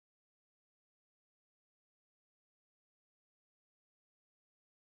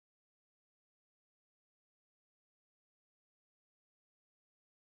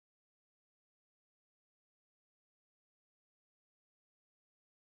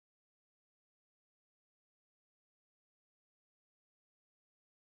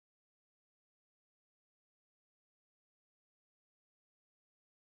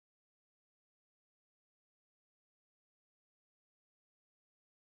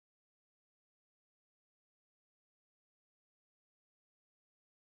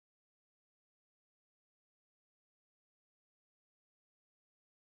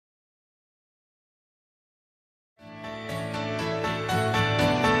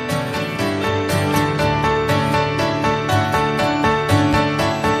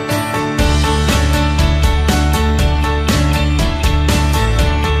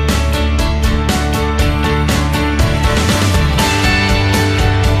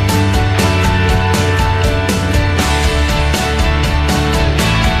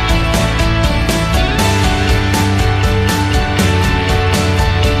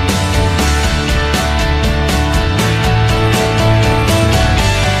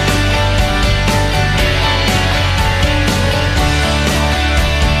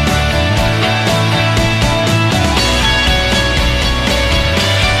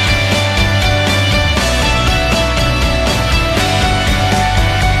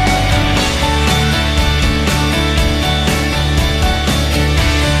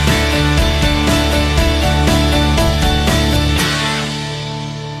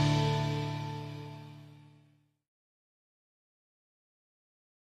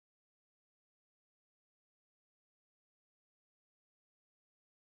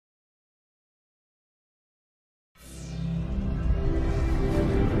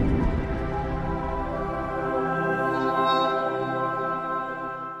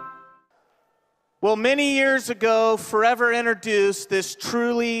Well, many years ago, Forever introduced this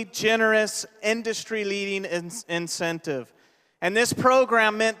truly generous, industry-leading incentive. And this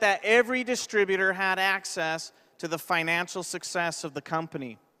program meant that every distributor had access to the financial success of the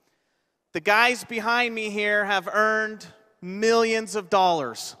company. The guys behind me here have earned millions of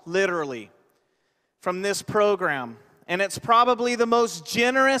dollars, literally, from this program. And it's probably the most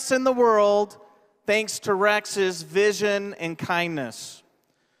generous in the world, thanks to Rex's vision and kindness.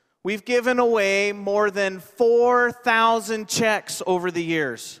 We've given away more than 4,000 checks over the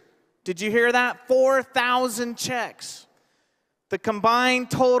years. Did you hear that? 4,000 checks. The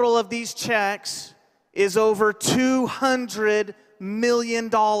combined total of these checks is over $200 million.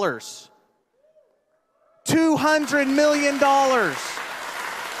 $200 million.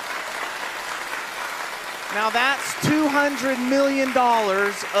 Now that's $200 million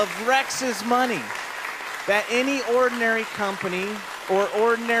of Rex's money that any ordinary company or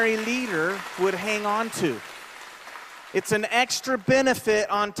ordinary leader would hang on to. It's an extra benefit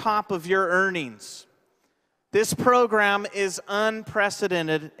on top of your earnings. This program is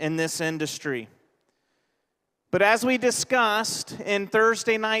unprecedented in this industry. But as we discussed in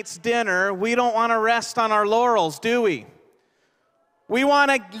Thursday night's dinner, we don't want to rest on our laurels, do we? We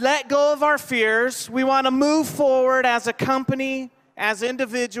want to let go of our fears. We want to move forward as a company, as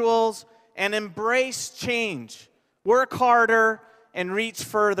individuals, and embrace change. Work harder and reach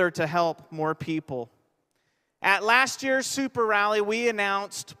further to help more people. At last year's Super Rally, we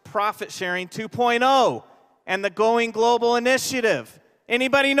announced Profit Sharing 2.0 and the Going Global Initiative.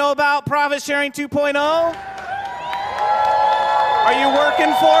 Anybody know about Profit Sharing 2.0? Are you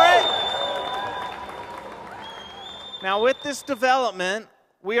working for it? Now, with this development,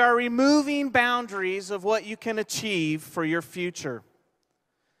 we are removing boundaries of what you can achieve for your future.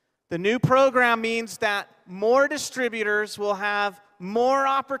 The new program means that more distributors will have more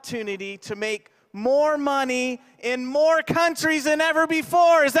opportunity to make more money in more countries than ever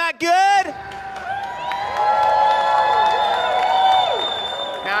before. Is that good?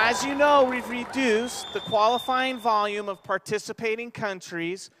 Now, as you know, we've reduced the qualifying volume of participating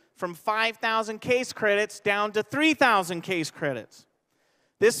countries from 5,000 case credits down to 3,000 case credits.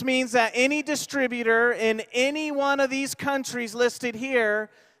 This means that any distributor in any one of these countries listed here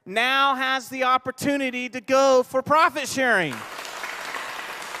now has the opportunity to go for profit sharing.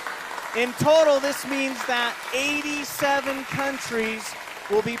 In total, this means that 87 countries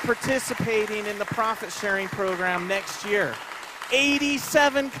will be participating in the profit sharing program next year.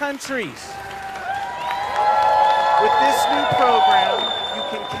 87 countries. With this new program, you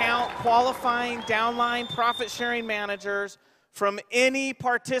can count qualifying downline profit sharing managers from any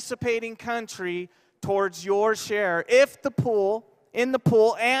participating country towards your share in the pool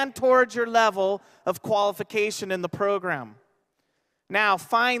and towards your level of qualification in the program. Now,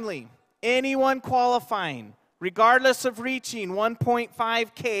 finally, anyone qualifying, regardless of reaching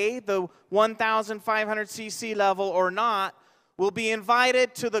 1.5K, the 1,500 cc level or not, will be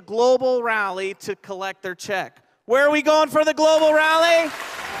invited to the global rally to collect their check. Where are we going for the global rally?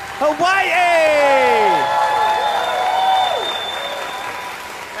 Hawaii!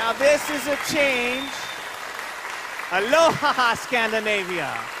 Now, this is a change. Aloha,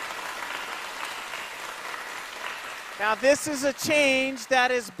 Scandinavia. Now, this is a change that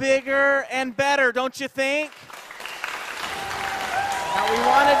is bigger and better, don't you think? Now, we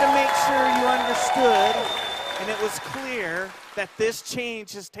wanted to make sure you understood, and it was clear that this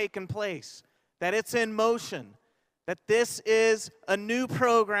change has taken place, that it's in motion, that this is a new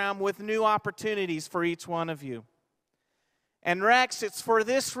program with new opportunities for each one of you. And Rex, it's for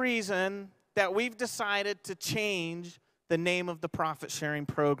this reason that we've decided to change the name of the profit sharing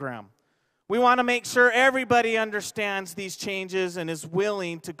program. We want to make sure everybody understands these changes and is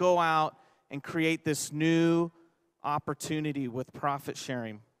willing to go out and create this new opportunity with profit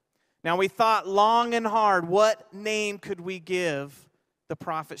sharing. Now, we thought long and hard, what name could we give the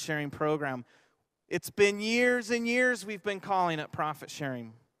profit sharing program? It's been years and years we've been calling it profit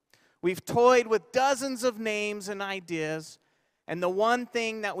sharing. We've toyed with dozens of names and ideas, and the one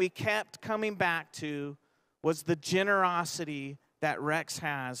thing that we kept coming back to was the generosity that Rex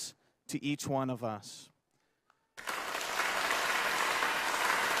has to each one of us.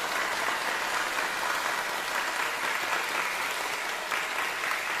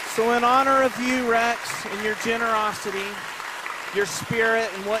 So in honor of you, Rex, and your generosity, your spirit,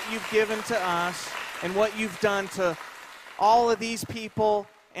 and what you've given to us, and what you've done to all of these people,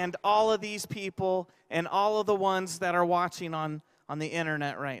 and all of these people, and all of the ones that are watching on the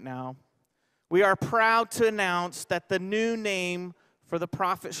internet right now, we are proud to announce that the new name for the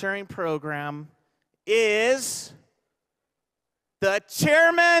profit sharing program is the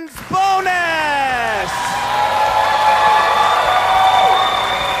Chairman's Bonus!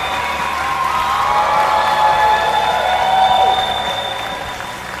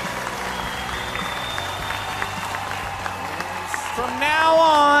 From now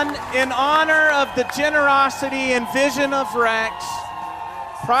on, in honor of the generosity and vision of Rex,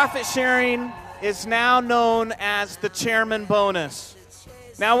 profit sharing is now known as the Chairman Bonus.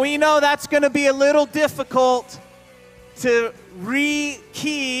 Now we know that's going to be a little difficult to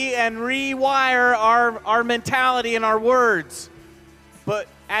re-key and rewire our mentality and our words. But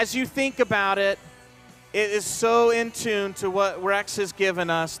as you think about it, it is so in tune to what Rex has given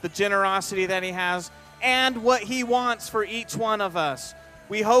us, the generosity that he has, and what he wants for each one of us.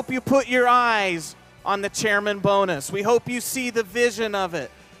 We hope you put your eyes on the Chairman Bonus. We hope you see the vision of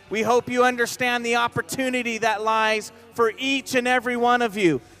it. We hope you understand the opportunity that lies for each and every one of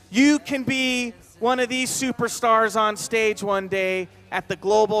you. You can be one of these superstars on stage one day at the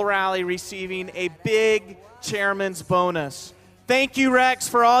global rally receiving a big Chairman's Bonus. Thank you, Rex,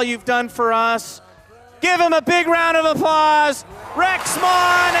 for all you've done for us. Give him a big round of applause. Rex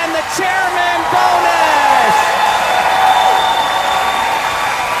Mon and the Chairman Bonus.